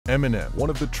Eminem, one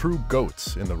of the true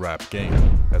GOATs in the rap game.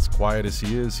 As quiet as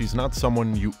he is, he's not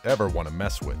someone you ever want to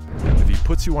mess with. If he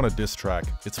puts you on a diss track,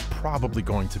 it's probably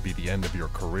going to be the end of your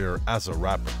career as a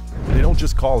rapper. They don't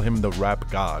just call him the rap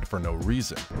god for no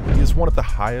reason. He is one of the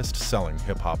highest selling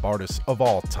hip-hop artists of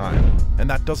all time, and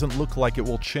that doesn't look like it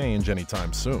will change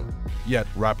anytime soon. Yet,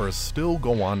 rappers still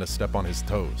go on to step on his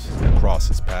toes, cross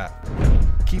his path.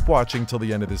 Keep watching till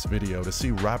the end of this video to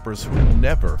see rappers who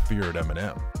never feared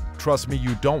Eminem. Trust me,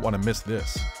 you don't want to miss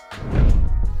this.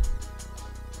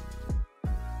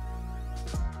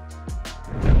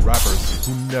 Rappers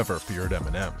who never feared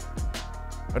Eminem.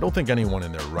 I don't think anyone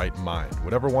in their right mind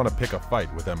would ever want to pick a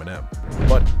fight with Eminem,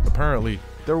 but apparently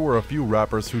there were a few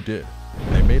rappers who did.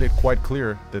 They made it quite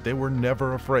clear that they were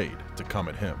never afraid to come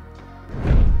at him.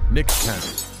 Nick Cannon.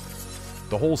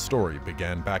 The whole story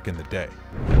began back in the day,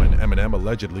 when Eminem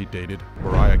allegedly dated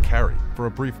Mariah Carey for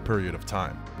a brief period of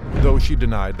time, though she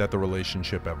denied that the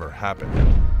relationship ever happened.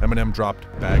 Eminem dropped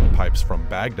Bagpipes from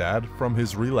Baghdad from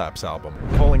his Relapse album,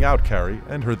 calling out Carey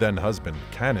and her then-husband,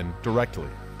 Cannon, directly.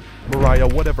 "Mariah,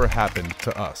 whatever happened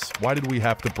to us? Why did we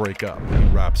have to break up?" he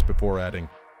raps before adding,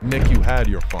 "Nick, you had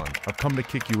your fun. I've come to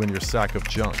kick you in your sack of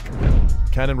junk."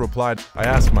 Cannon replied, "I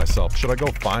asked myself, should I go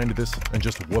find this and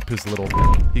just whoop his little."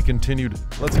 He continued,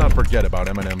 "Let's not forget about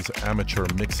Eminem's amateur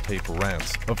mixtape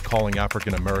rants of calling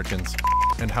African Americans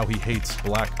and how he hates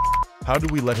black. How do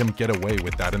we let him get away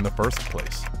with that in the first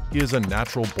place? He is a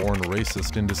natural-born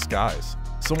racist in disguise.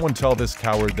 Someone tell this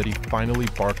coward that he finally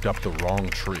barked up the wrong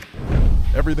tree."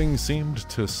 Everything seemed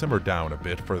to simmer down a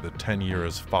bit for the 10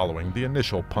 years following the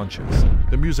initial punches.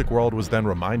 The music world was then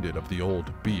reminded of the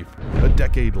old beef a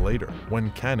decade later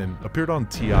when Cannon appeared on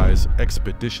T.I.'s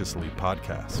Expeditiously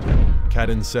podcast.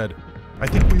 Cannon said, "I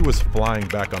think we was flying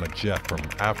back on a jet from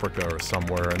Africa or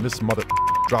somewhere and this mother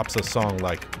drops a song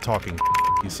like talking,"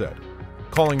 he said,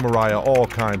 calling Mariah all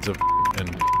kinds of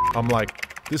and I'm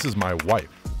like, this is my wife.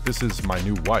 This is my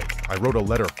new wife. I wrote a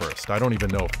letter first. I don't even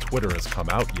know if Twitter has come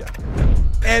out yet.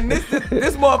 And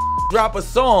this motherfucker drop a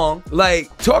song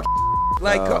like talk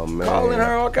like calling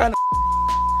her all kind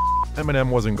of. Eminem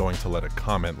wasn't going to let a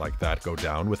comment like that go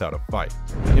down without a fight.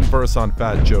 In verse on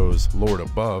Fat Joe's Lord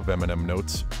Above, Eminem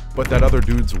notes, "But that other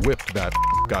dude's whip that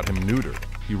got him neutered."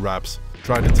 He raps,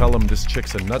 "Tried to tell him this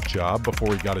chick's a nut job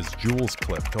before he got his jewels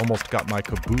clipped. Almost got my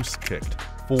caboose kicked.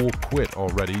 Fool, quit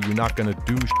already. You're not gonna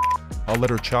do shit. I'll let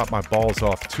her chop my balls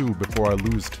off too before I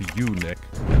lose to you, Nick."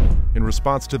 In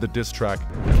response to the diss track,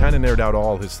 Cannon aired out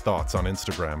all his thoughts on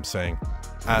Instagram, saying,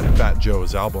 "At Fat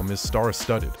Joe's album is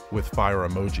star-studded with fire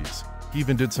emojis. He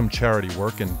even did some charity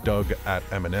work and dug at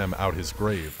Eminem out his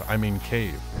grave,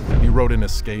 cave." He wrote in a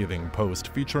scathing post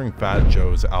featuring Fat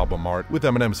Joe's album art with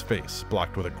Eminem's face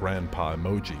blocked with a grandpa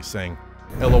emoji, saying,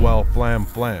 "LOL flam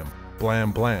flam,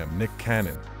 blam blam, Nick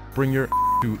Cannon. Bring your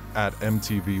to at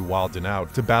MTV Wildin'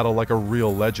 Out to battle like a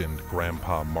real legend,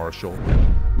 Grandpa Marshall."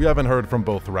 We haven't heard from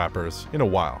both rappers in a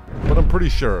while, but I'm pretty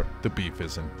sure the beef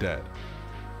isn't dead.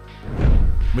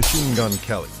 Machine Gun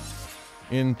Kelly.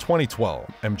 In 2012,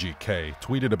 MGK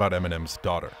tweeted about Eminem's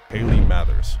daughter, Haley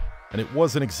Mathers, and it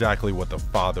wasn't exactly what the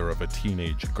father of a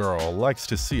teenage girl likes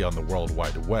to see on the World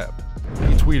Wide Web.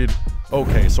 He tweeted,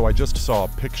 "Okay, so I just saw a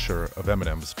picture of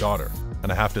Eminem's daughter,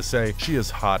 and I have to say, she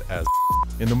is hot as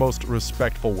in the most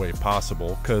respectful way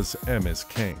possible, cause M is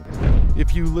king."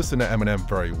 If you listen to Eminem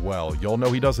very well, you'll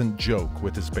know he doesn't joke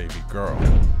with his baby girl.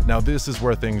 Now this is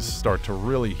where things start to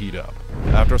really heat up.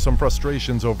 After some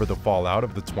frustrations over the fallout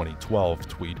of the 2012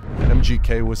 tweet,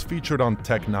 MGK was featured on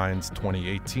Tech Nine's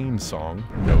 2018 song,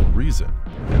 No Reason.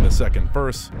 In the second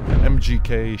verse,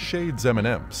 MGK shades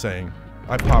Eminem, saying,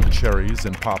 "I pop cherries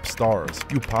and pop stars,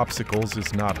 you popsicles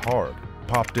is not hard.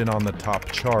 Popped in on the top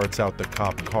charts out the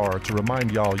cop car to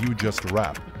remind y'all you just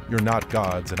rap. You're not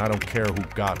gods and I don't care who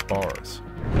got bars."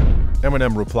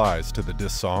 Eminem replies to the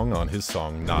diss song on his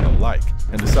song Not Alike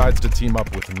and decides to team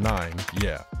up with Nine,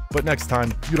 yeah. But next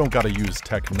time, you don't gotta use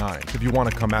Tech 9. If you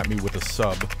wanna come at me with a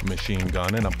sub, Machine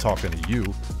Gun, and I'm talking to you,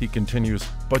 he continues,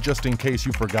 "But just in case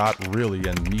you forgot really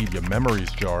and need your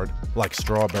memories jarred, like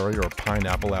strawberry or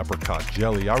pineapple apricot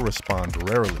jelly, I respond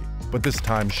rarely. But this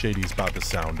time Shady's about to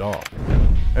sound off."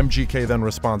 MGK then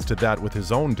responds to that with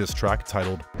his own diss track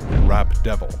titled Rap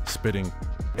Devil, spitting,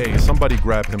 "Hey, somebody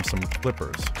grab him some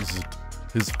clippers.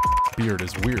 His beard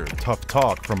is weird. Tough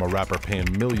talk from a rapper paying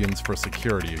millions for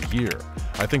security a year.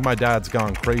 I think my dad's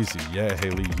gone crazy. Yeah,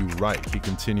 Haley, you right." He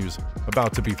continues,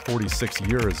 "About to be 46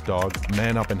 years, dog.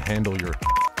 Man up and handle your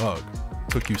bug.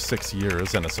 Took you 6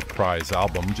 years and a surprise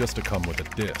album just to come with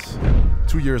a diss."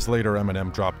 2 years later,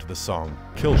 Eminem dropped the song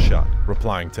Kill Shot,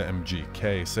 replying to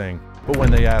MGK, saying, "But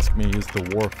when they ask me, is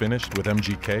the war finished with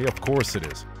MGK? Of course it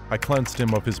is. I cleansed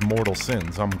him of his mortal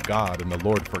sins. I'm God and the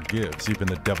Lord forgives even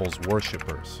the devil's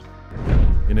worshippers.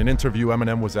 In an interview,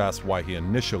 Eminem was asked why he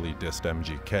initially dissed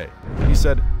MGK. He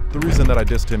said, "The reason that I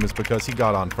dissed him is because he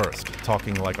got on first,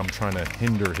 talking like I'm trying to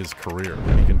hinder his career."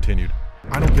 He continued,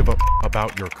 "I don't give a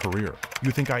about your career.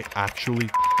 You think I actually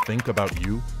think about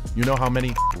you? You know how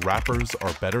many rappers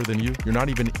are better than you? You're not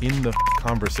even in the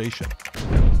conversation."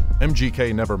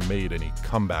 MGK never made any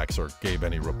comebacks or gave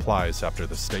any replies after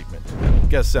the statement.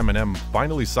 Guess Eminem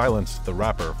finally silenced the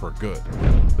rapper for good.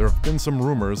 There have been some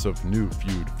rumors of new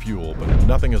feud fuel, but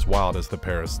nothing as wild as the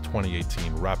pair's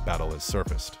 2018 rap battle has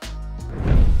surfaced.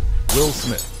 Will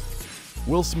Smith.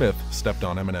 Will Smith stepped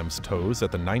on Eminem's toes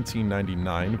at the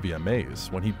 1999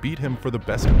 VMAs when he beat him for the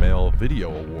Best Male Video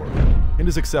Award. In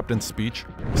his acceptance speech,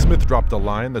 Smith dropped a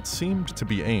line that seemed to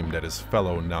be aimed at his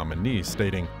fellow nominee,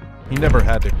 stating, he never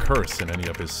had to curse in any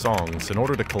of his songs in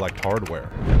order to collect hardware.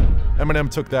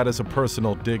 Eminem took that as a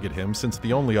personal dig at him, since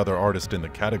the only other artist in the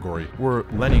category were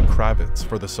Lenny Kravitz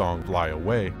for the song Fly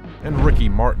Away and Ricky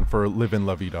Martin for Livin'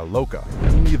 La Vida Loca,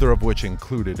 neither of which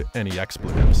included any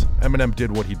expletives. Eminem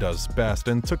did what he does best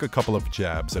and took a couple of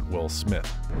jabs at Will Smith.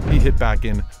 He hit back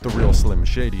in The Real Slim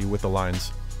Shady with the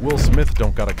lines, "Will Smith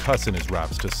don't gotta cuss in his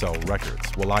raps to sell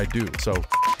records. Well, I do, so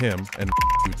him and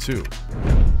you too."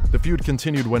 The feud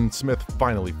continued when Smith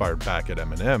finally fired back at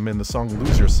Eminem in the song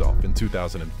Lose Yourself in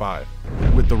 2005,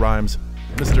 with the rhymes,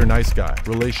 "Mr. Nice Guy,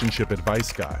 relationship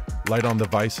advice guy, light on the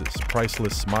vices,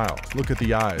 priceless smile, look at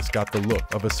the eyes, got the look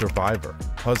of a survivor,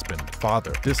 husband,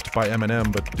 father, dissed by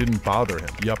Eminem but didn't bother him,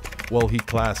 yup, well he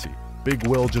classy. Big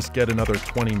Will just get another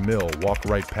 20 mil, walk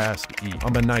right past E.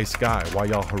 I'm a nice guy, why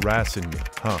y'all harassing me,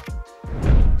 huh?"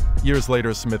 Years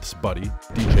later, Smith's buddy,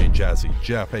 DJ Jazzy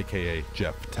Jeff, aka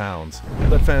Jeff Towns,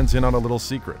 let fans in on a little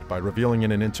secret by revealing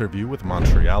in an interview with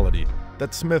Montreality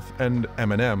that Smith and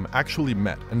Eminem actually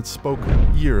met and spoke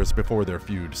years before their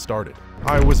feud started.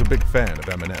 "I was a big fan of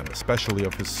Eminem, especially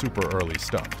of his super early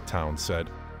stuff," Towns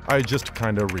said. "I just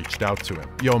kinda reached out to him.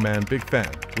 Yo man, big fan,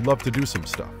 would love to do some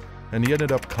stuff." And he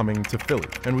ended up coming to Philly,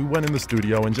 and we went in the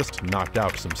studio and just knocked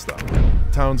out some stuff.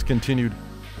 Towns continued,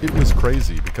 "It was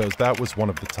crazy because that was one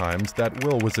of the times that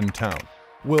Will was in town.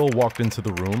 Will walked into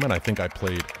the room and I think I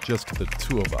played just the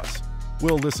two of us.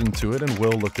 Will listened to it and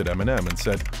Will looked at Eminem and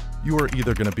said, 'You are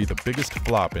either gonna be the biggest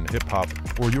flop in hip-hop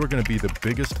or you are gonna be the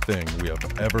biggest thing we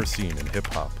have ever seen in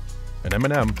hip-hop.' And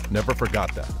Eminem never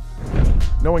forgot that."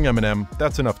 Knowing Eminem,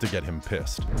 that's enough to get him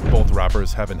pissed. Both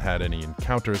rappers haven't had any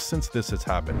encounters since this has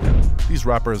happened. These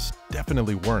rappers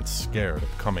definitely weren't scared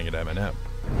of coming at Eminem.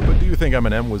 But do you think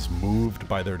Eminem was moved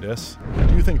by their diss?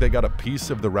 Do you think they got a piece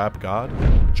of the rap god?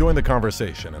 Join the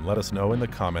conversation and let us know in the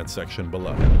comment section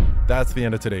below. That's the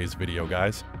end of today's video,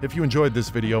 guys. If you enjoyed this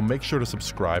video, make sure to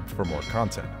subscribe for more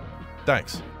content.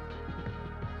 Thanks.